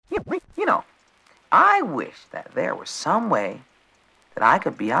I wish that there was some way that I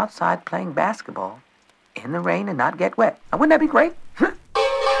could be outside playing basketball in the rain and not get wet. Now, wouldn't that be great?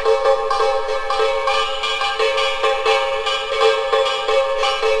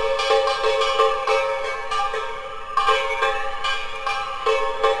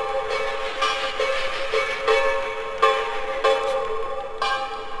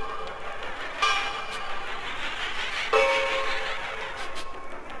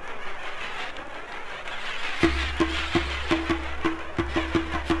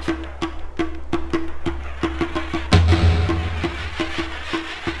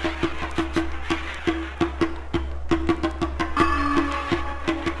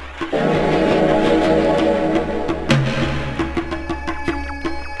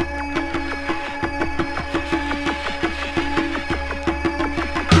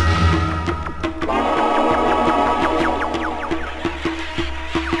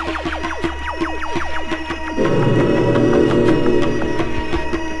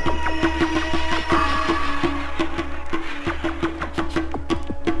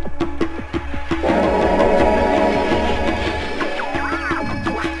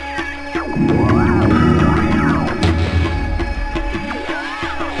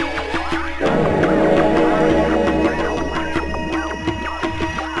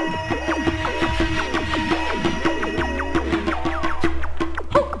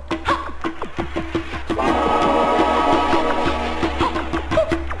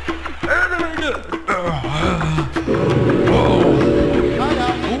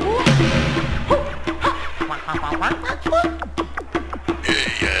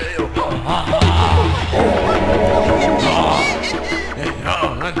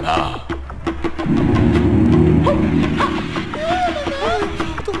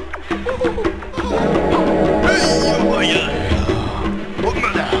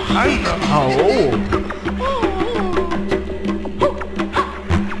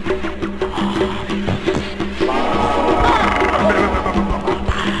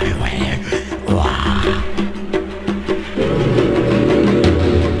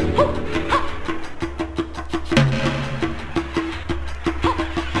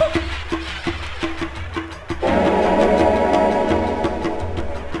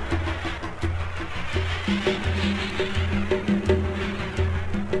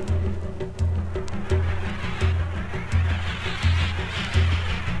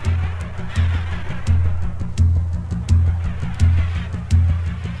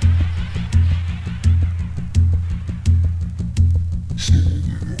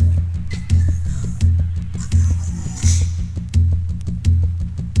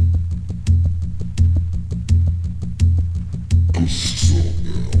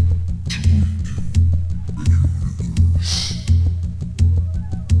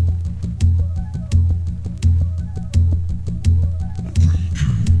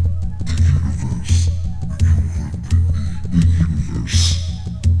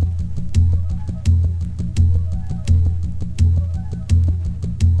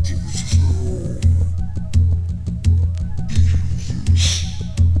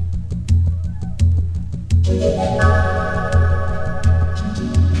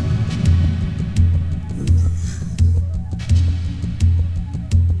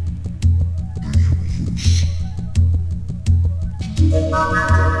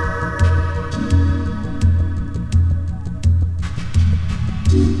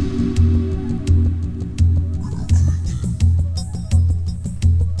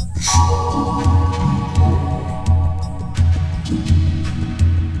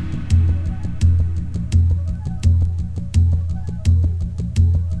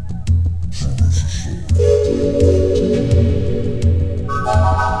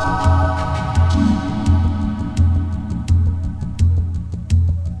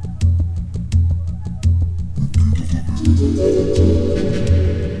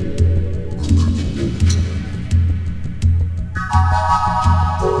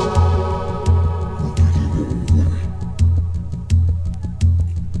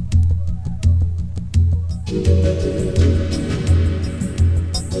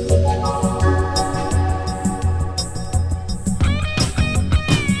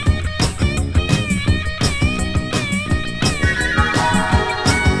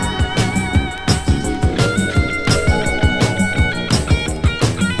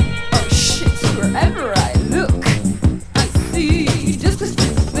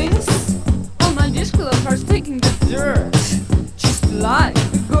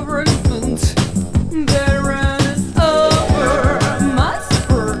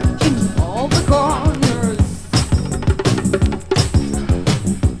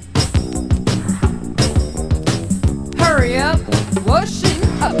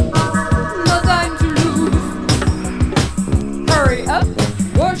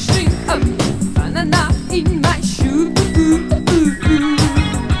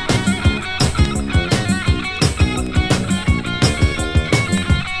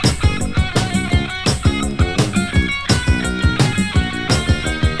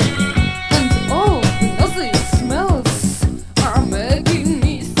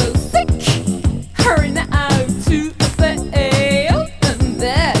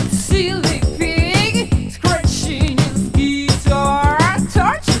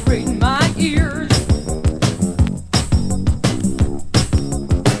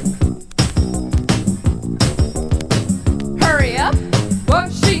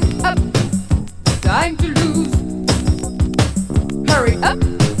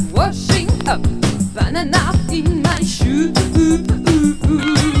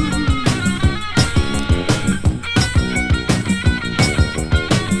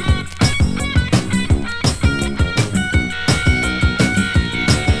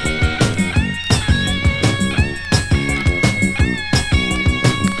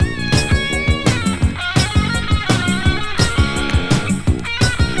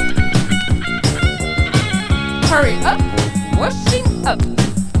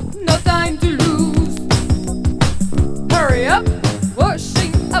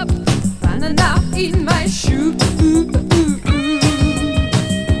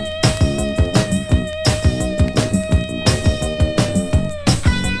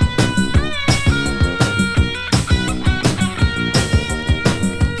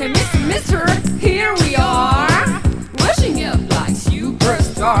 here we are, rushing up like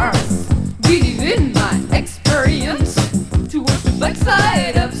superstars. Believe in my experience towards the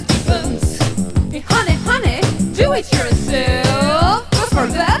backside of Stevens. Hey honey, honey, do it yourself, 'cause for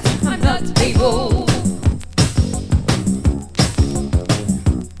that I'm not able.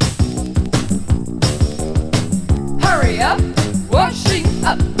 Hurry up, washing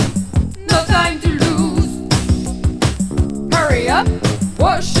up, no time to lose. Hurry up,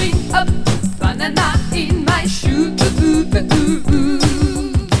 washing up, banana in my shoe.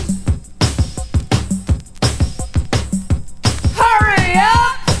 Hurry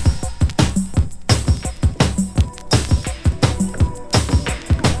up!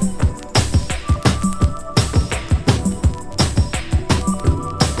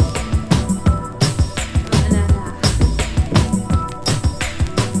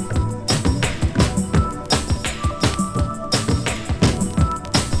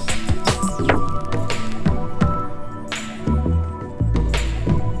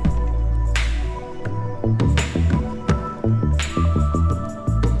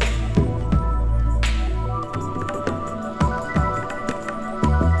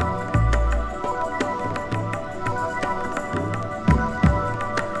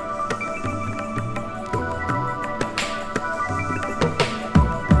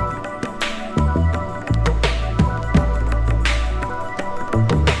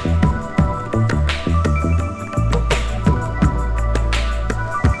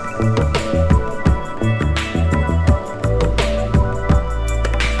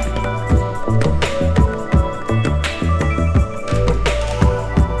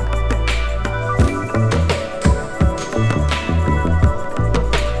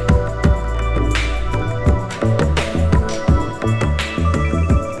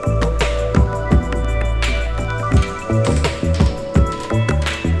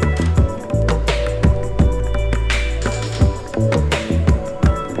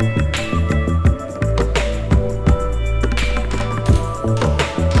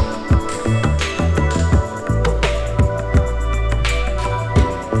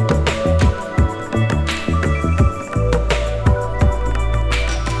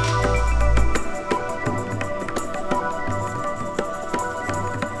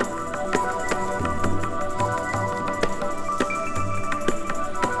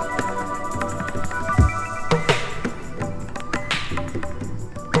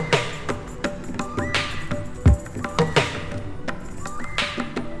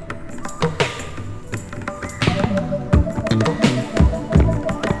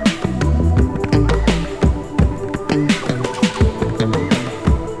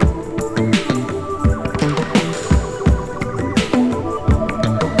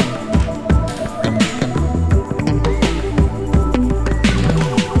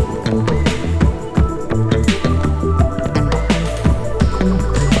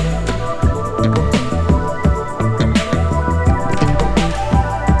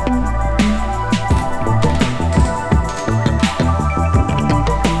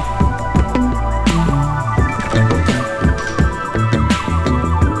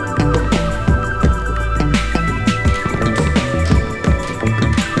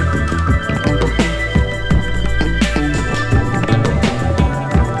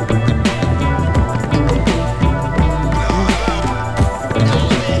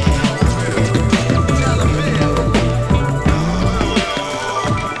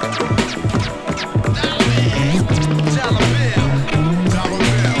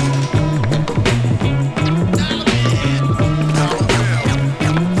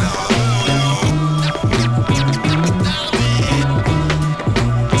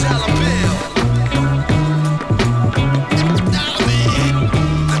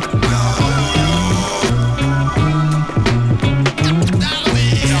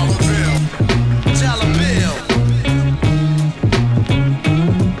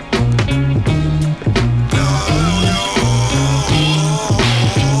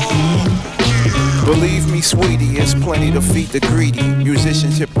 Sweetie, it's plenty to feed the greedy.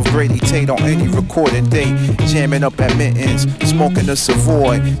 Musicianship of Grady Tate on any recording day. Jamming up at Mittens, smoking a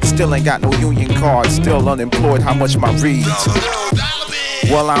Savoy. Still ain't got no union card, still unemployed. How much my reads?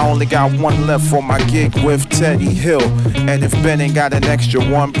 Well, I only got one left for my gig with Teddy Hill. And if Ben ain't got an extra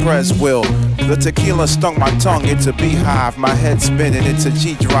one, press will. The tequila stung my tongue, it's a beehive. My head spinning, it's a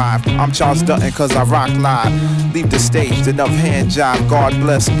G-drive. I'm Charles Dutton cause I rock live. Leave the stage, enough hand jive. God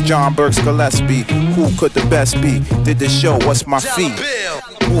bless John Burks Gillespie. Who could the best be? Did the show, what's my fee?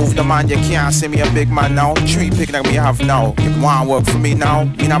 Move the man, you can't see me a big man now. Tree picking like me have now. You want work for me now?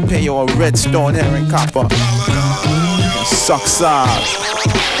 Mean I pay you a red stone here in copper. Sucks off.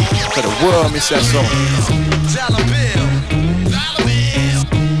 For the world, me say so. Dollar bill, dollar bill,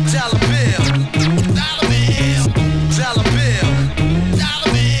 dollar bill, dollar bill, dollar bill, dollar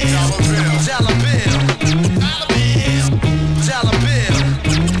bill, dollar bill, dollar bill, dollar bill, dollar bill, dollar bill, dollar bill, dollar bill.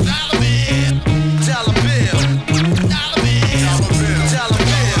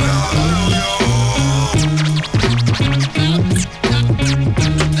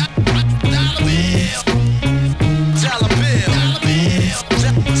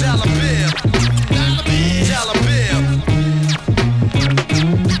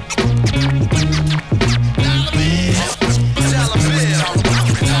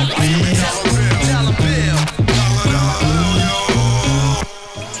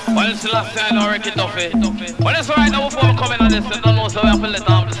 Last time I reckon Duffy. But it's alright now before we come in on this, I don't know, so we have to let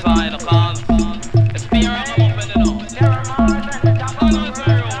down the side, because it's fear I'm up in the know. I know it's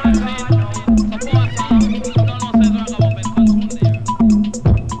very old, you see. Suppose I don't know, says I'm up in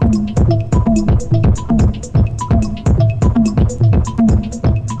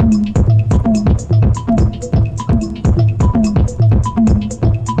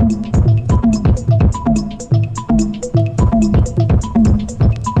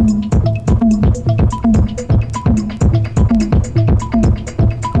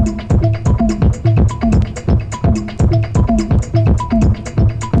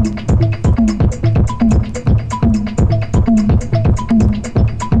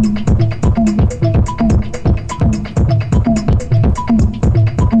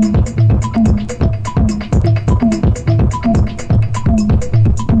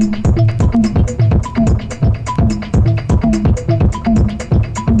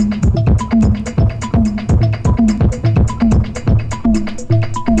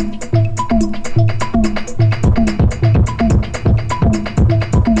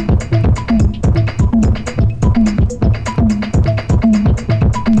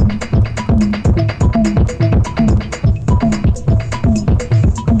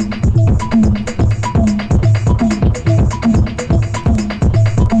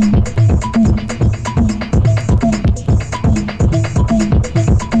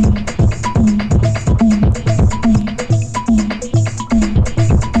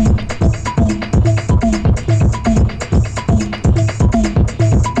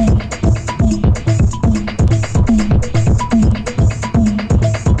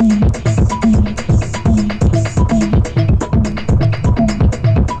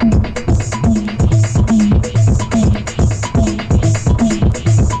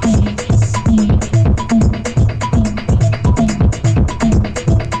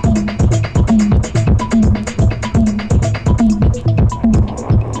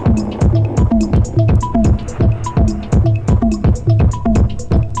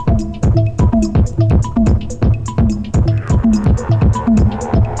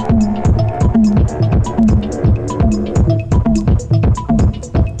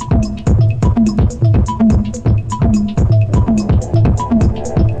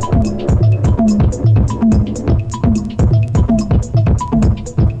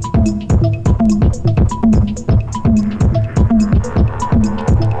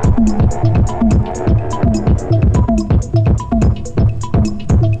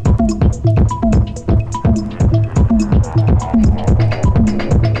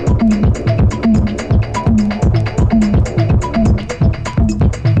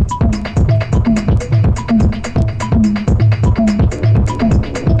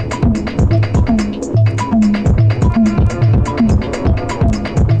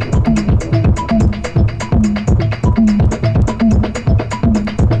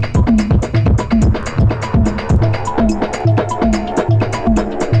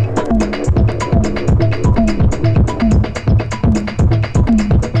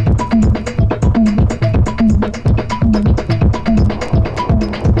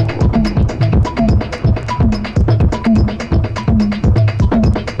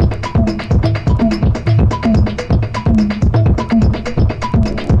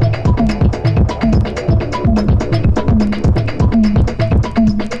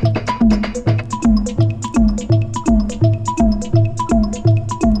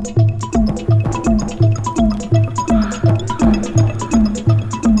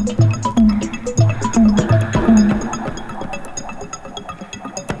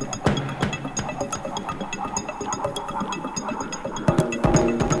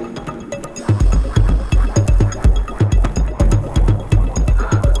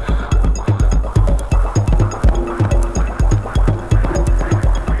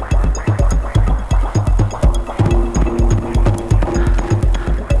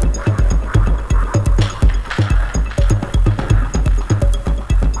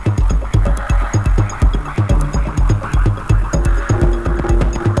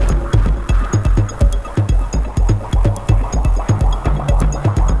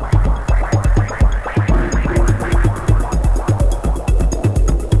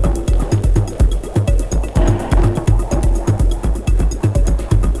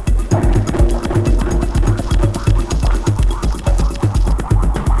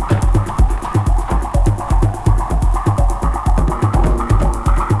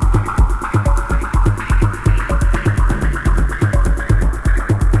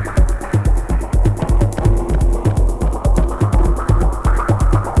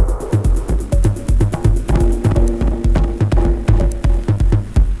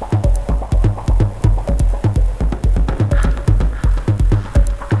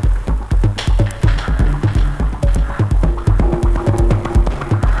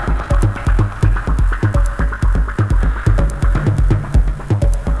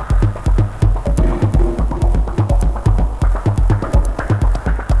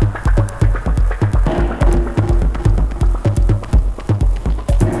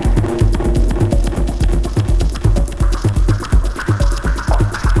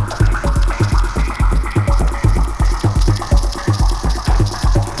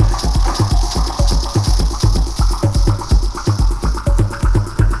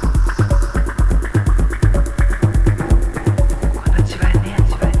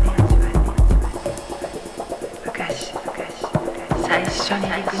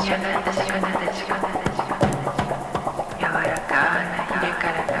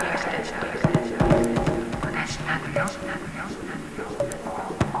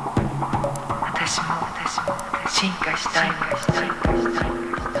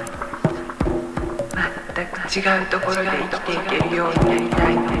違うところで生きていけるようになり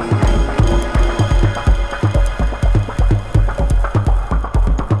たいの。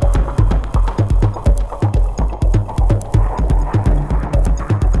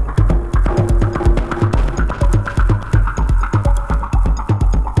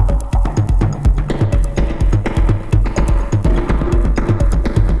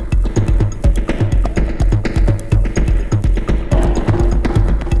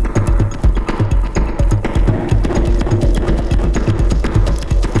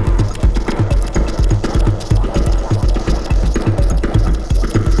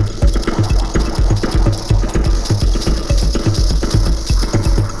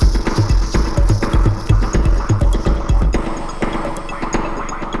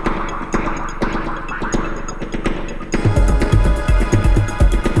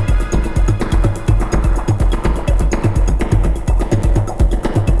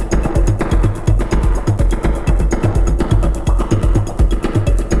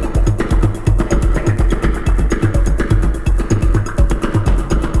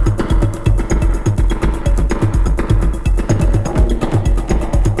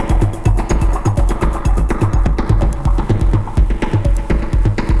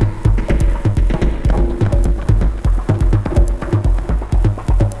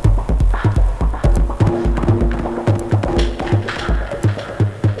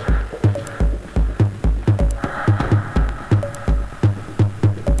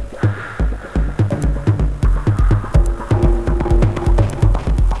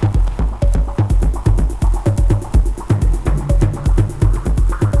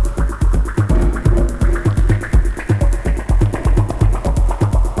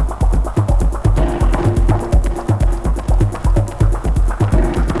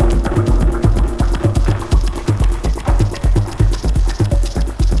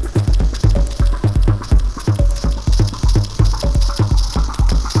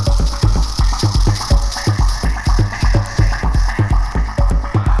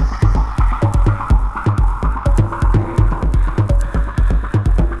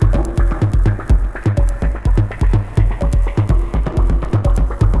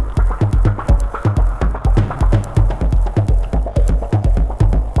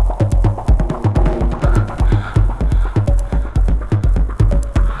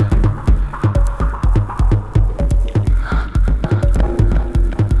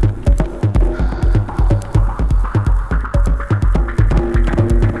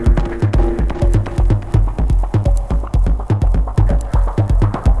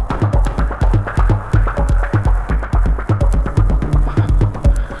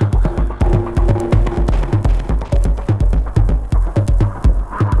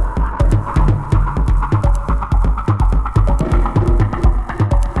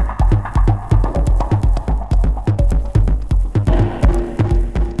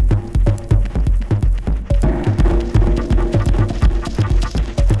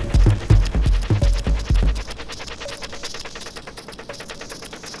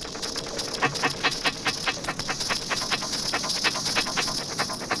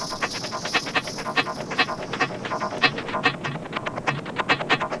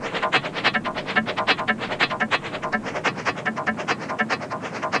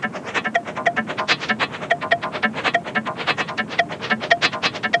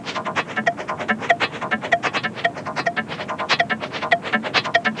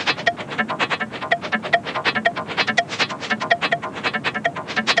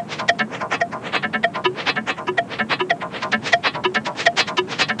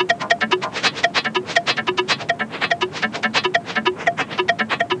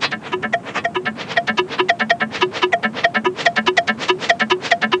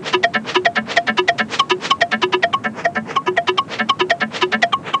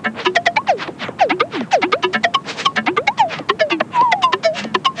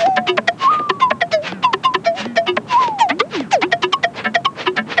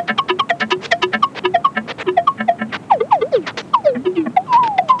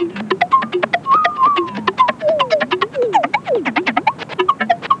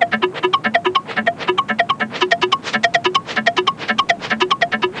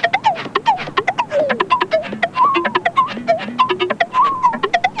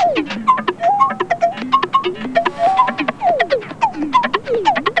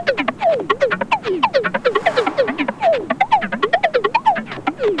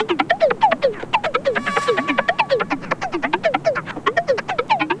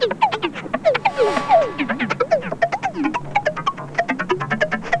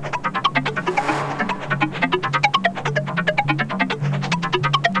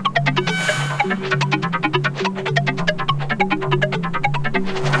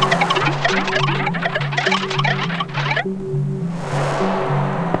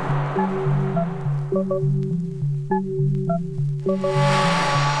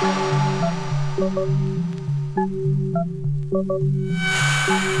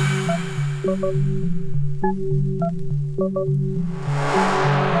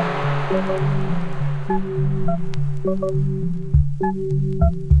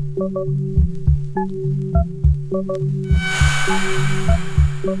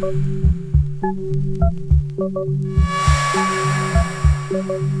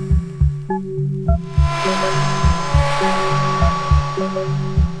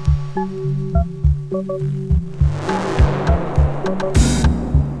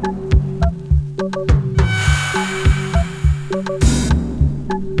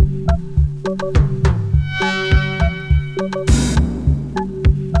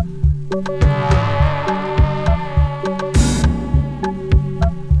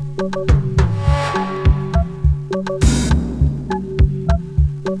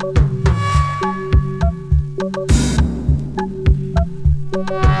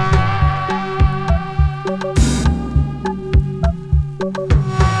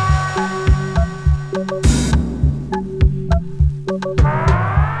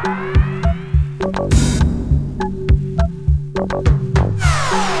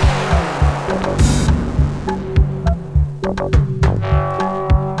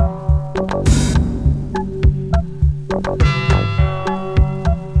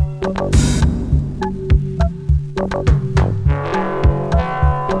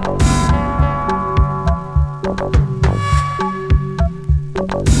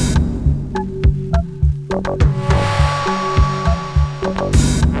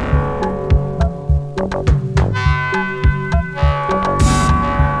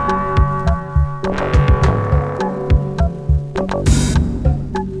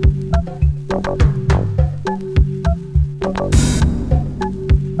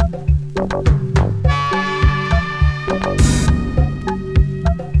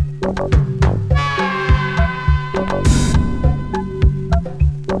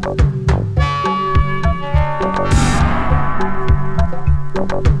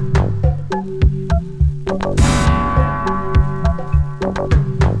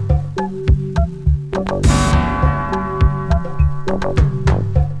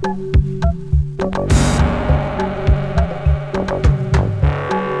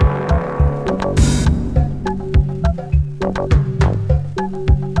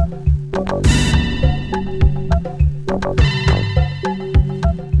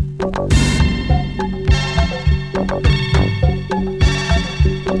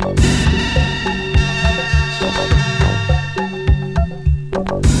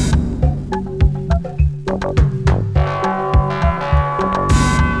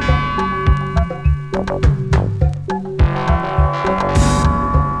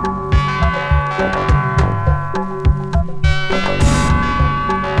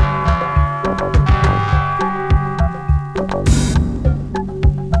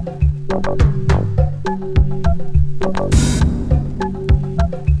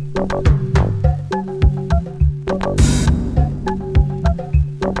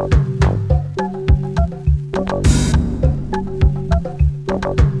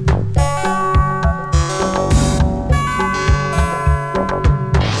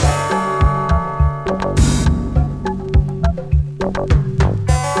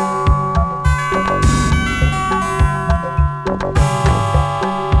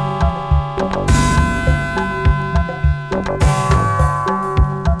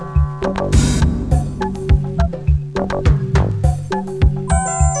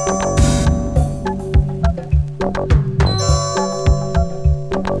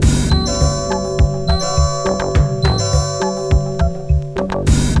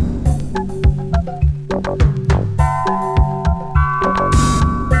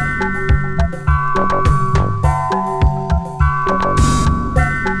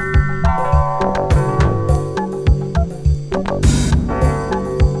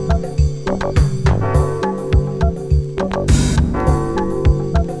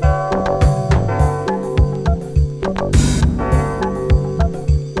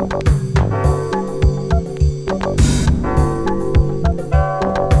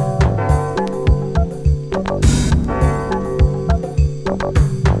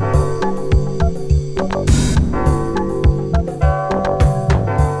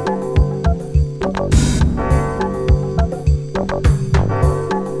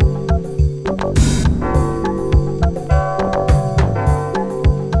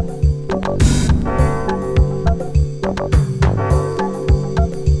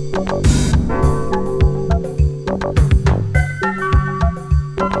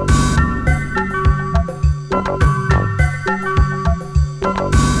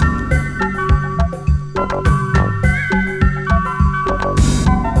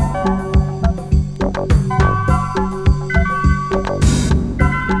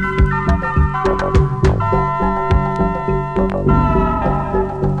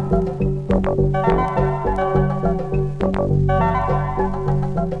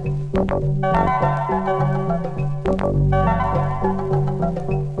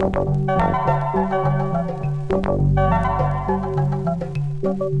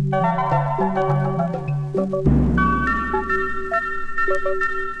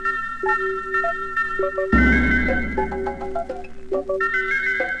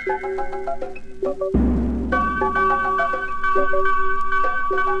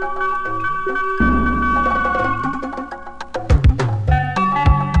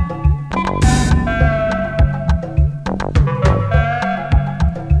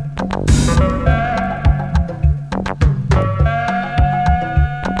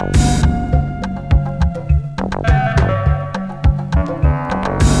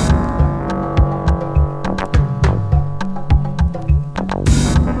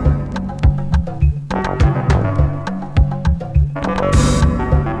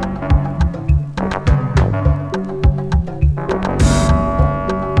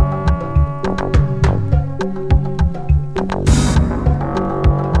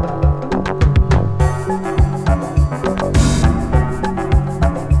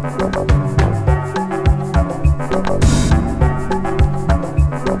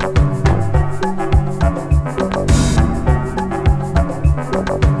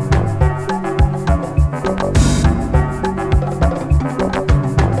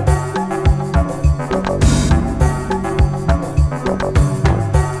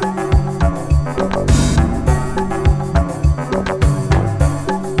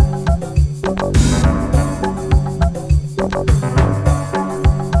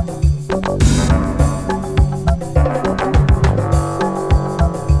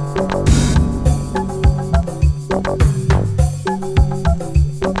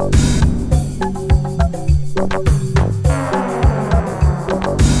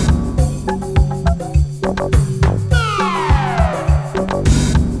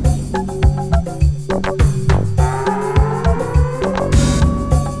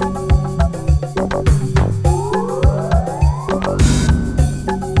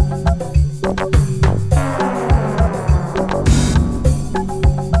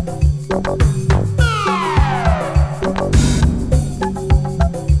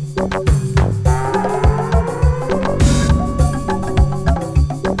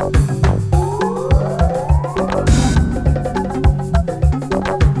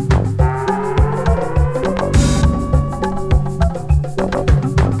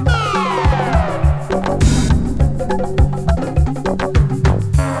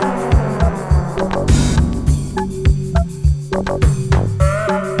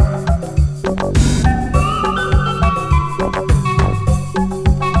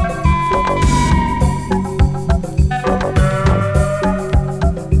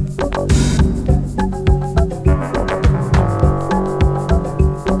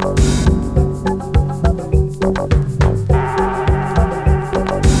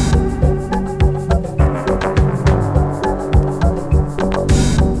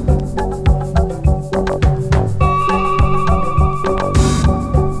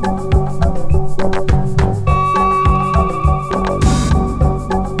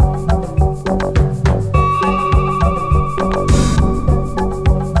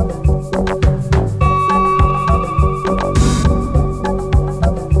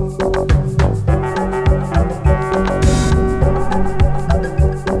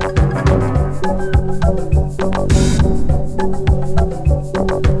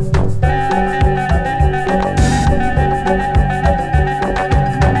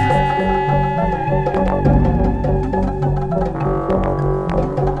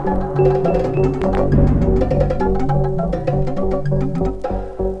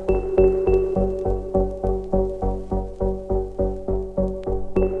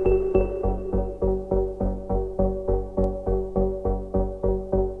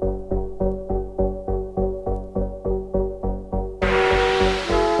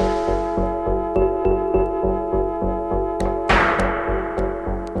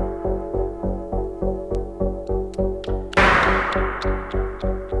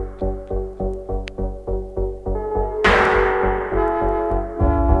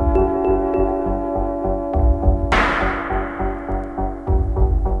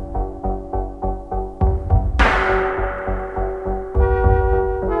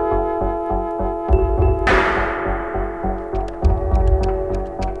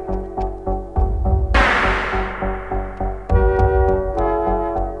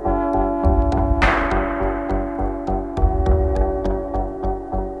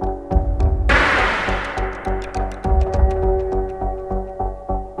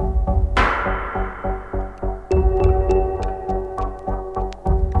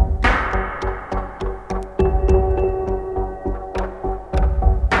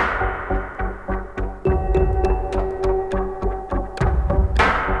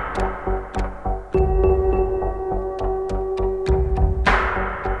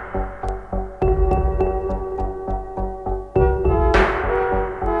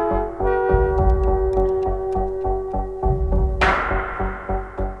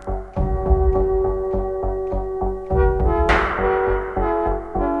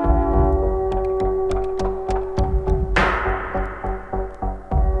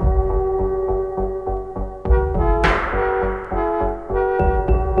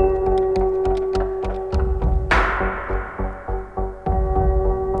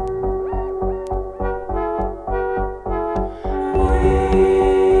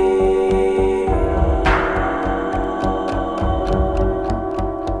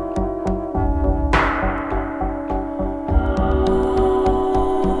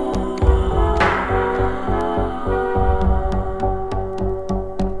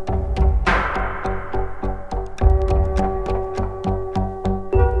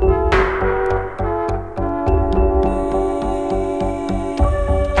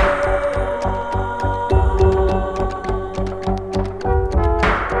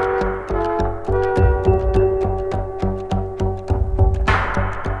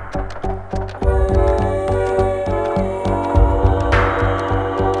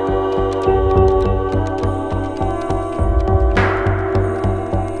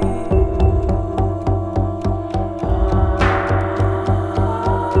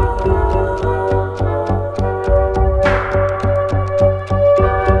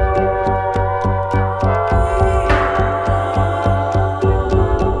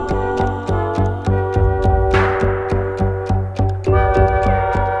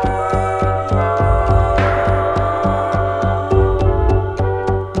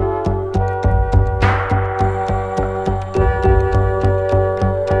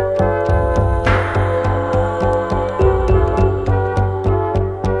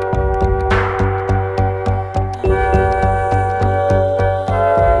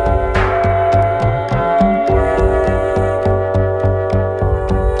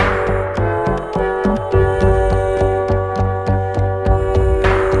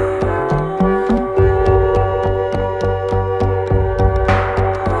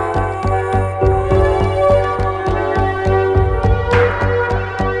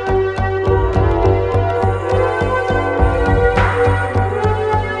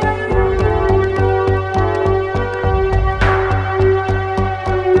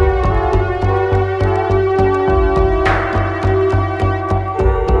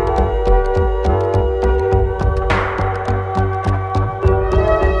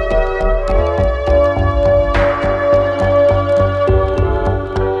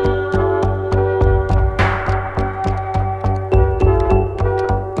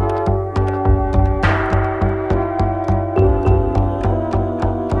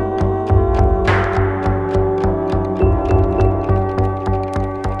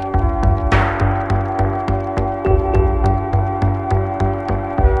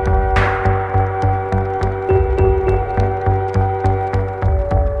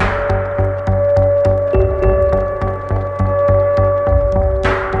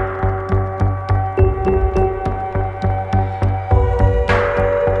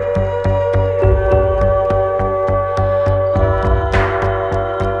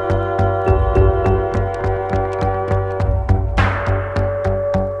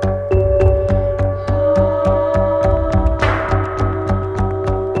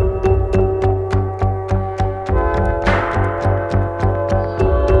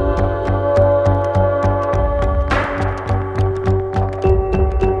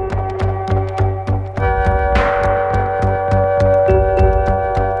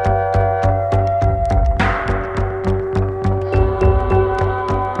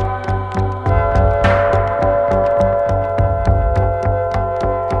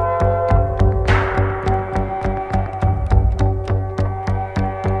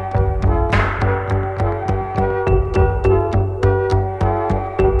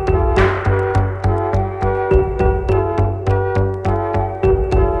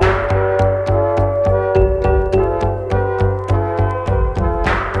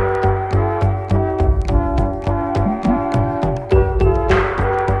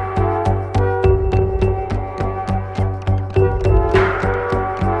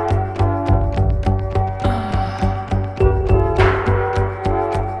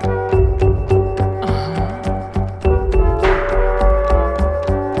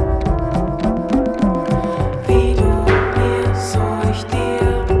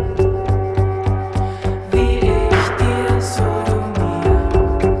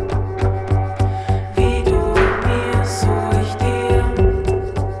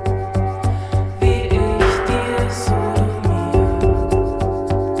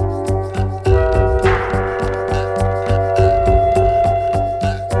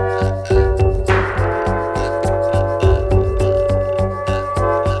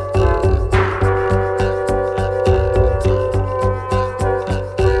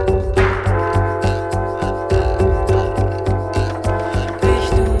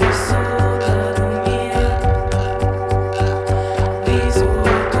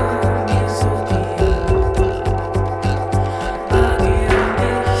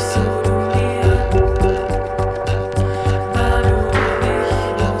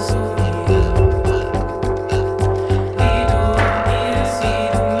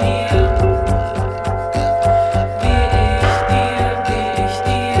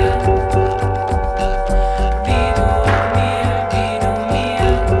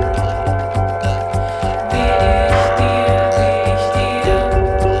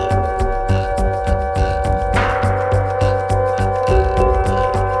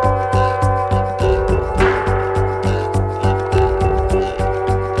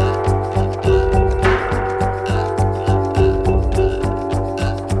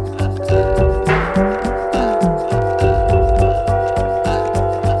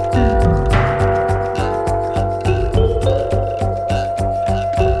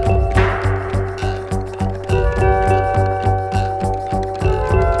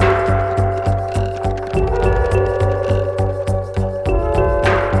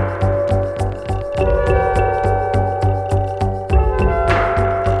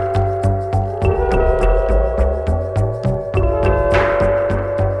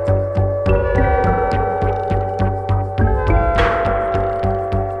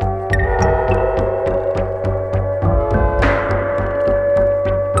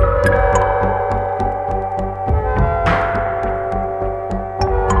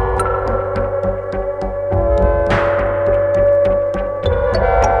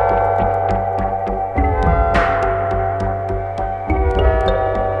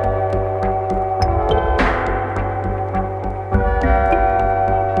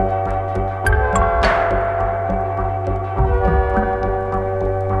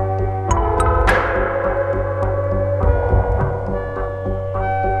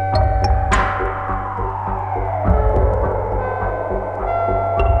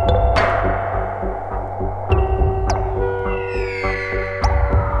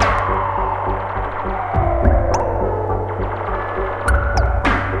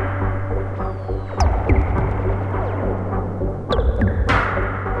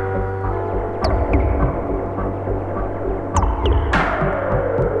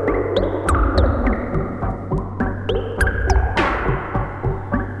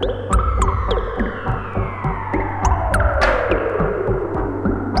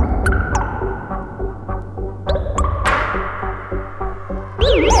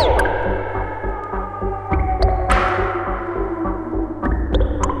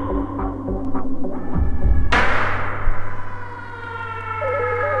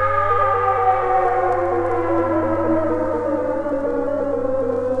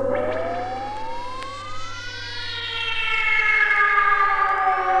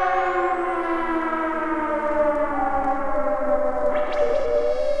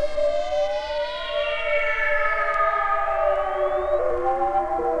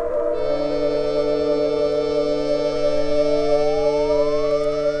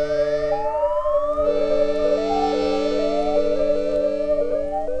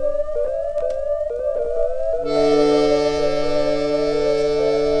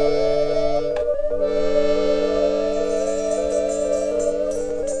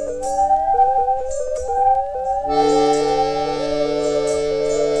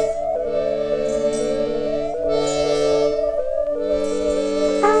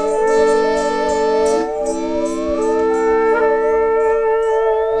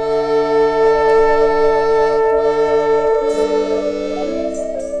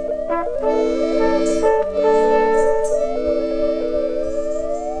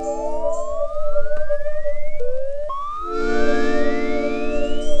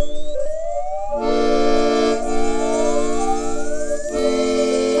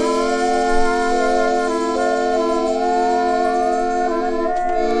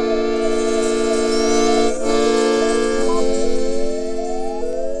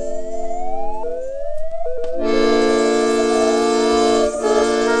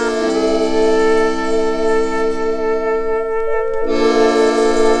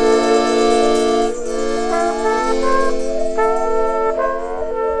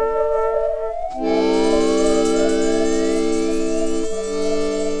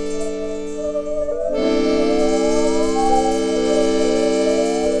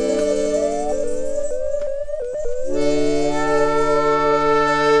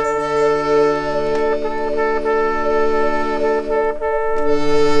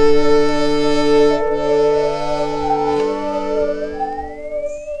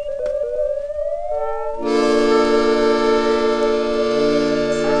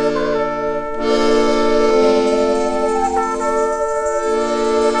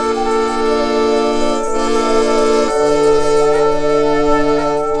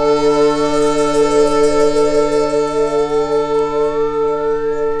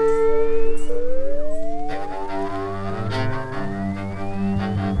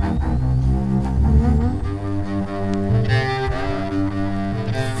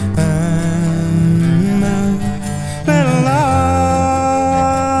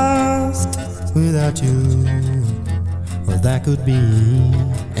without you. Well, that could be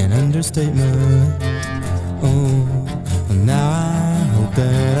an understatement. Oh, now I hope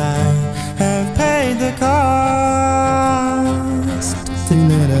that I have paid the cost to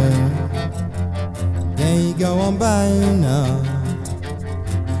let a day go on by and not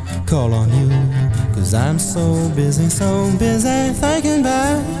call on you. 'Cause I'm so busy thinking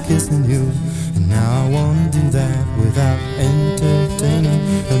about kissing you. And now I wanna do that without entertaining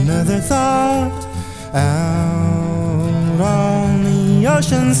another thought. Out on the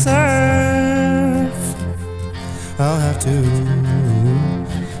ocean surf, I'll have to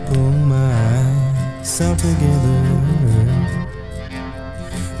pull myself together.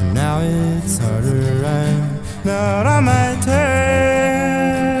 Now it's harder, I'm not on my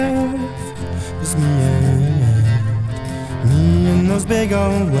turf. It's me and those big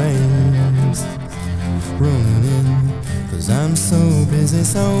old waves rolling in. 'Cause I'm so busy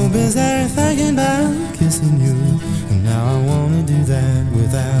thinking about kissing you. And now I wanna do that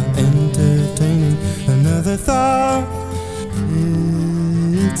without entertaining another thought.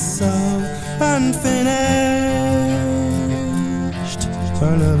 It's so unfinished,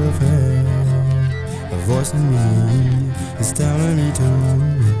 our love affair. A voice in me is telling me to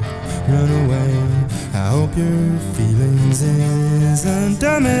run away. I hope your feelings isn't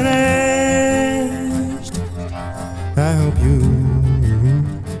diminished. I hope you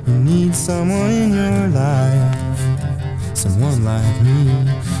need someone in your life, someone like me.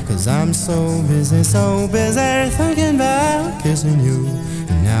 'Cause I'm so busy thinking about kissing you.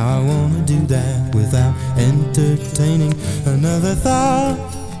 And now I wanna do that without entertaining another thought.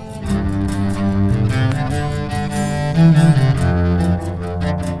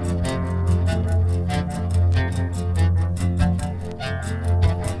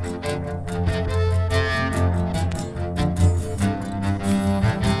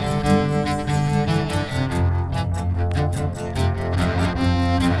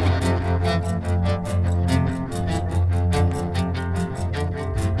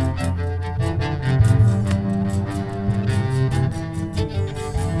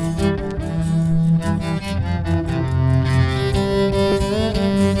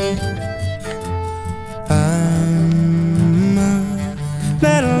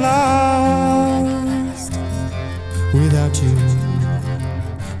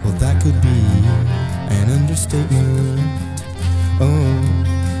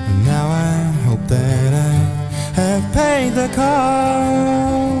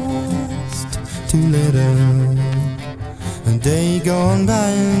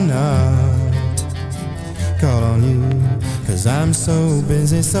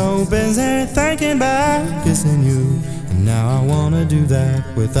 So busy thinking about kissing you. And now I wanna do that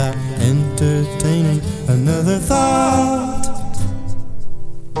without entertaining another thought.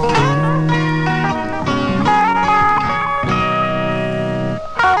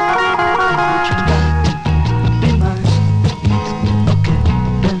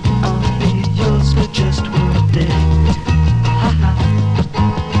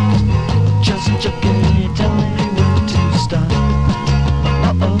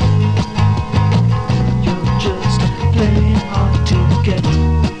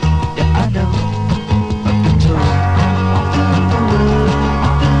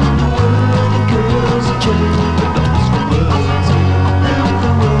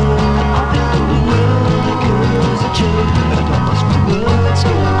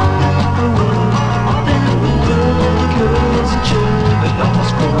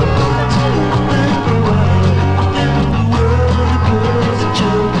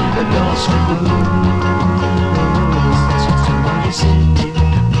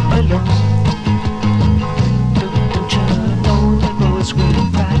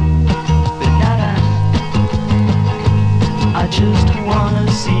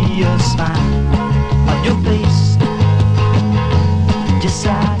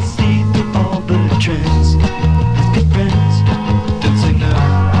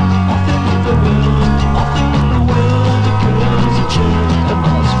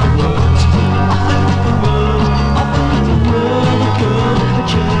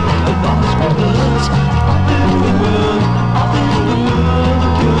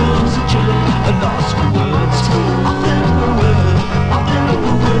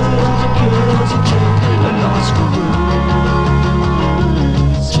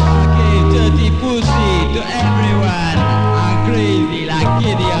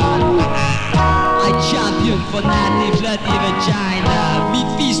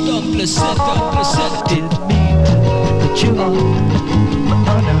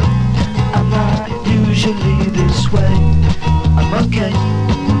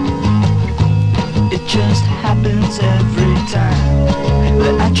 just happens every time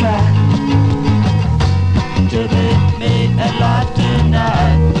that I try to make me alive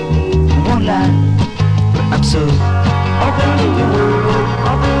tonight. One line, but I'm so all in the world,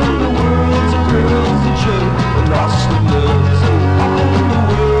 all in the world, the girls that you lost the words. All in the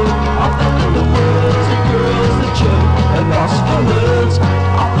world, all in the world, the girls that you lost the words.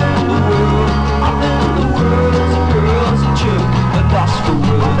 All in the world, all in the world, the girls that you lost the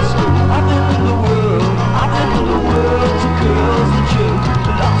words. All in the world, all in the world, the girls that you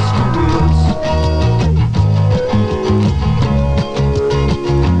lost the words.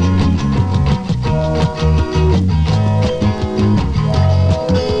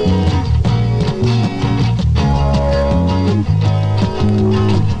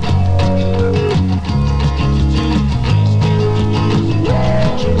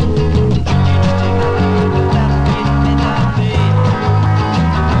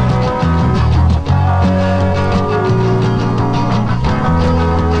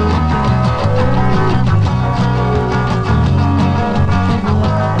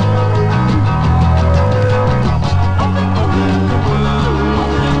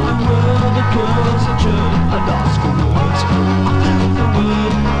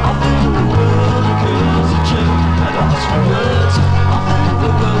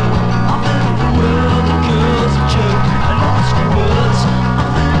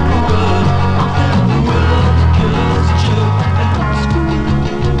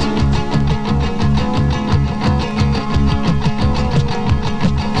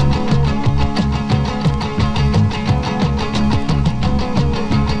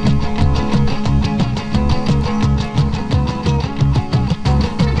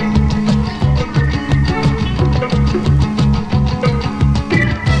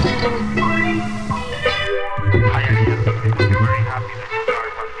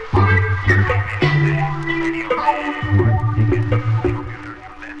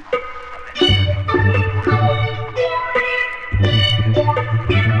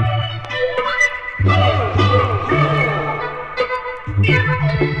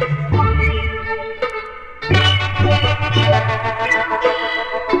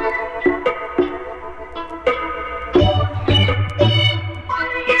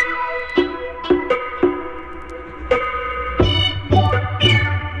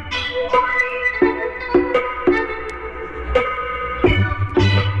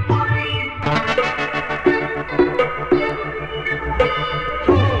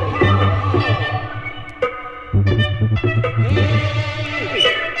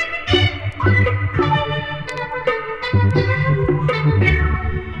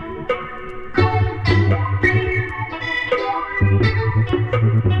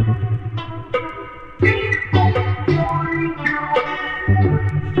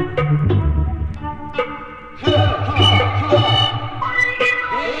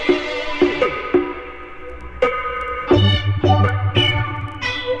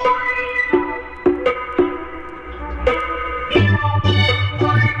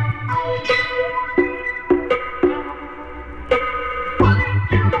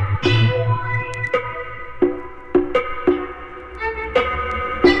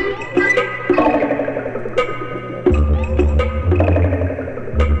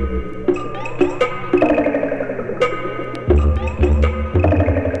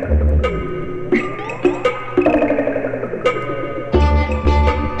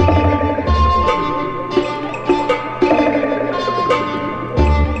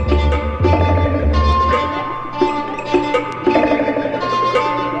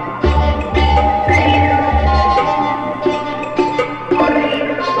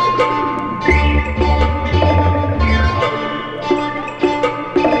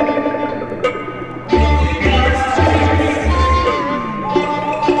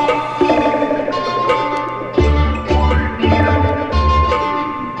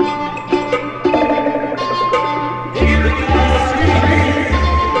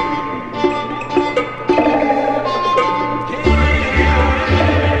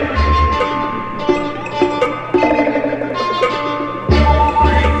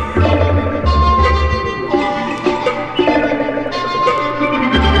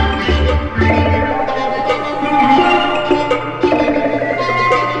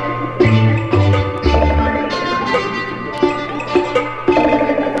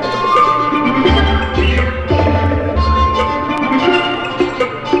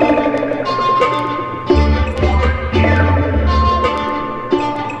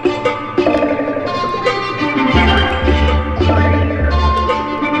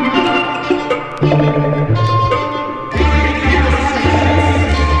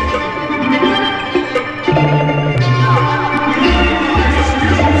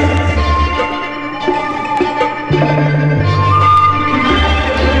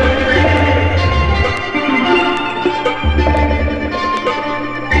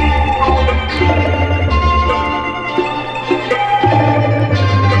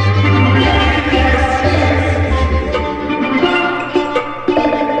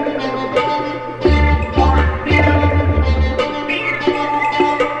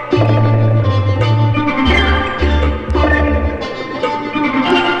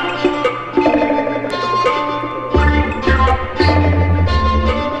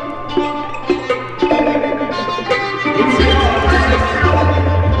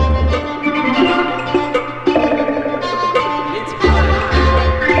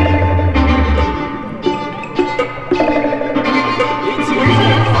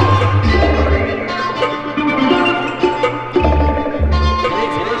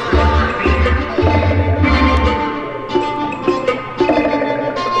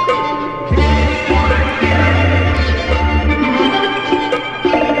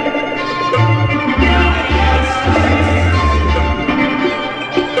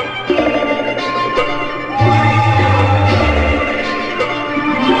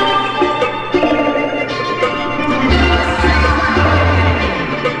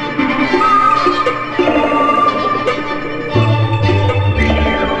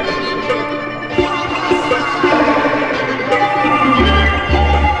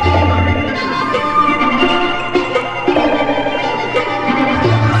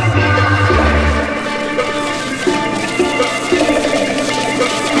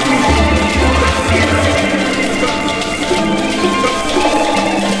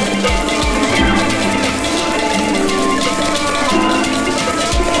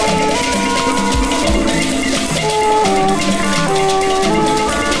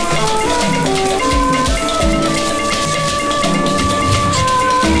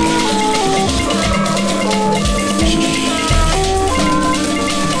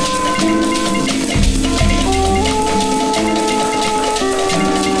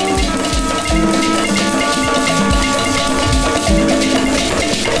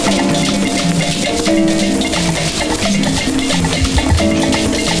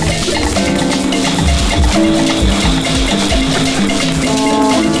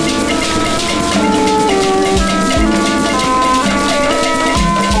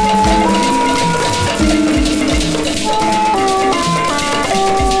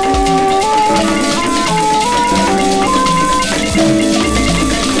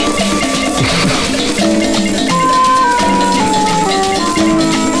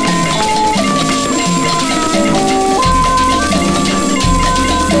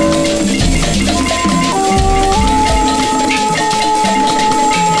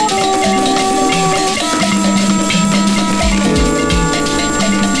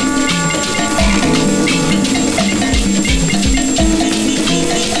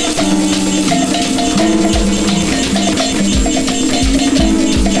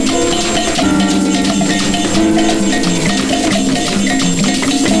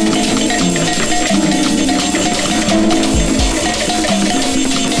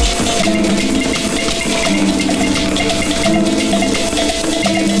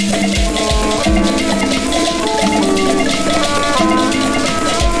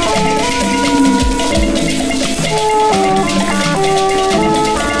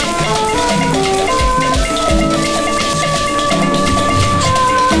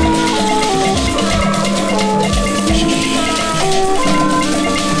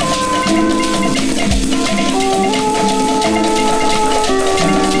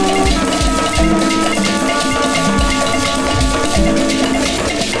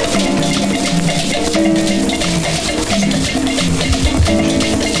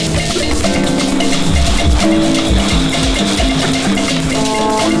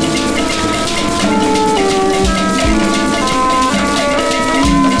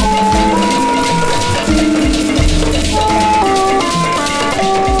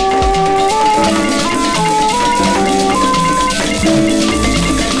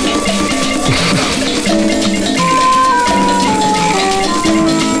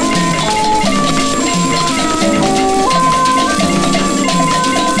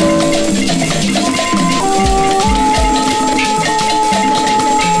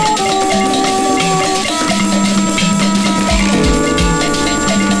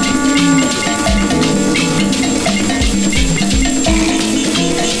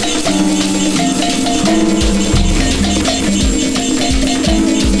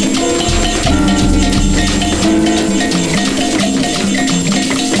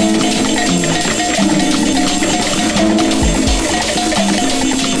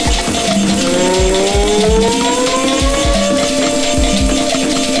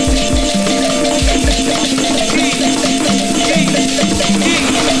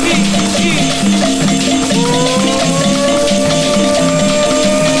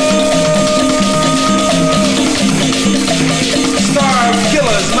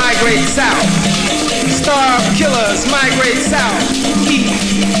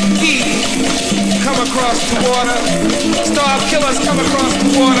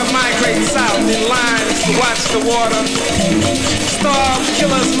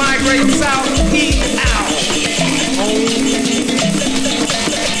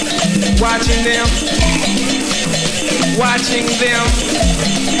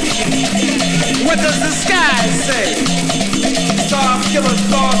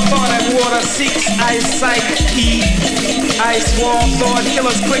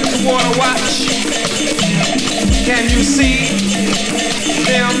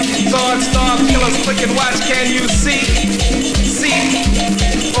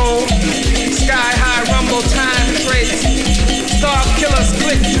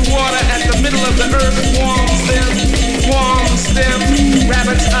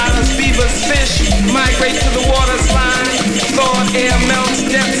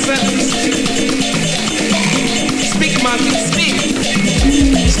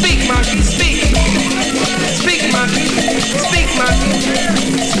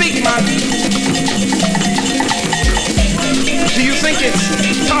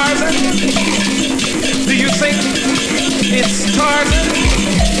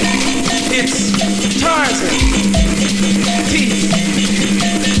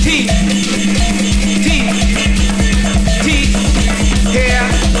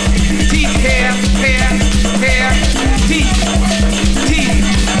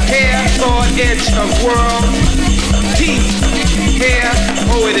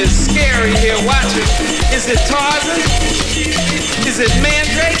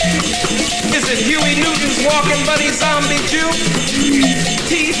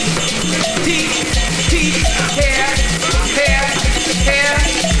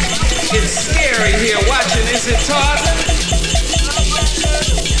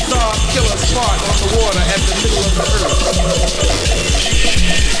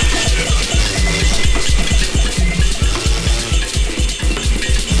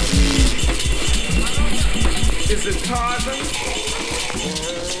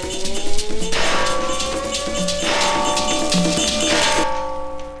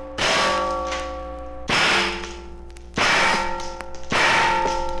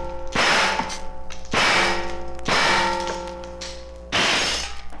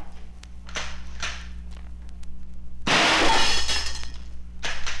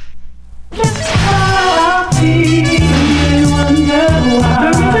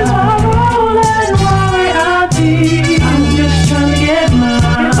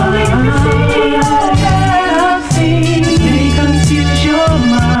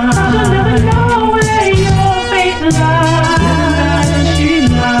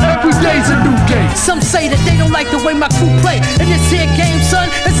 Some say that they don't like the way my crew play. In this here game, son,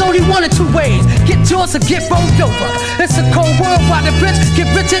 it's only one or two ways. Get yours or get rolled over. It's a cold world while the rich get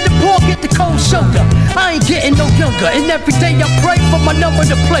rich and the poor get the cold shoulder. I ain't getting no younger, and every day I pray for my number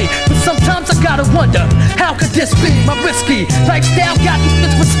to play. But sometimes I gotta wonder, how could this be? My risky lifestyle got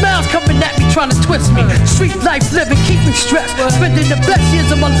niggas with smiles coming at me trying to twist me. Street life living, keeping stressed. Spending the best years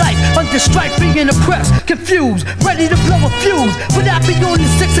of my life under strife, being oppressed, confused, ready to blow a fuse. But I be on the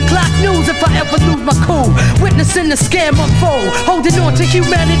 6 o'clock news if I ever lose my cool. Witnessing the scam unfold, holding on to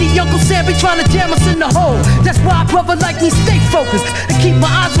humanity. Uncle Sam be trying to jam us in the hole. That's why a brother like me stay focused and keep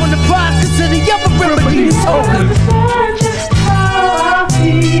my eyes on the prize, cause of the other remedy is hopeless. Just how I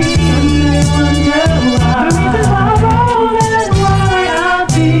feel, and they wonder why. The reason why I roll and why I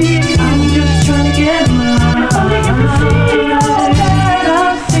feel. I'm just trying to get mine. If only you can see all that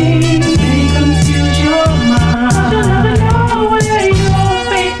I've seen, they confuse your mind. You'll never know where your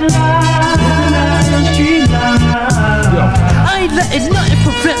fate lies. Living out your street life. I ain't letting nothing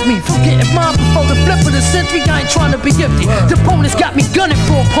prevent me from getting mine before the flip of the century. I ain't trying to be empty. The opponents got me gunning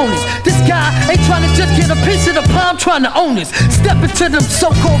for opponents. This guy ain't trying to just get a piece of the pie, I'm trying to own this. Step into them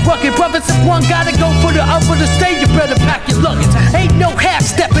so-called rugged brothers. If one gotta go for the other to stay, you better pack your luggage. Ain't no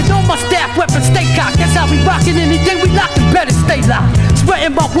half-stepping on my staff weapon, stay cocked. That's how we rockin'. Anything we lockin', better stay locked.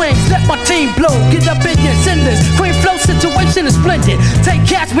 Spreading my wings, let my team blow. Get up in your cinders. Queen flow situation is splendid. Take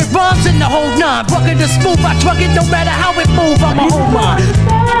cats with rhymes in the whole nine. Rugged and smooth, I drug it, no matter how it move, I'm a whole mind.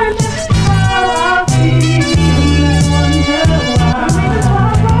 Just how I feel.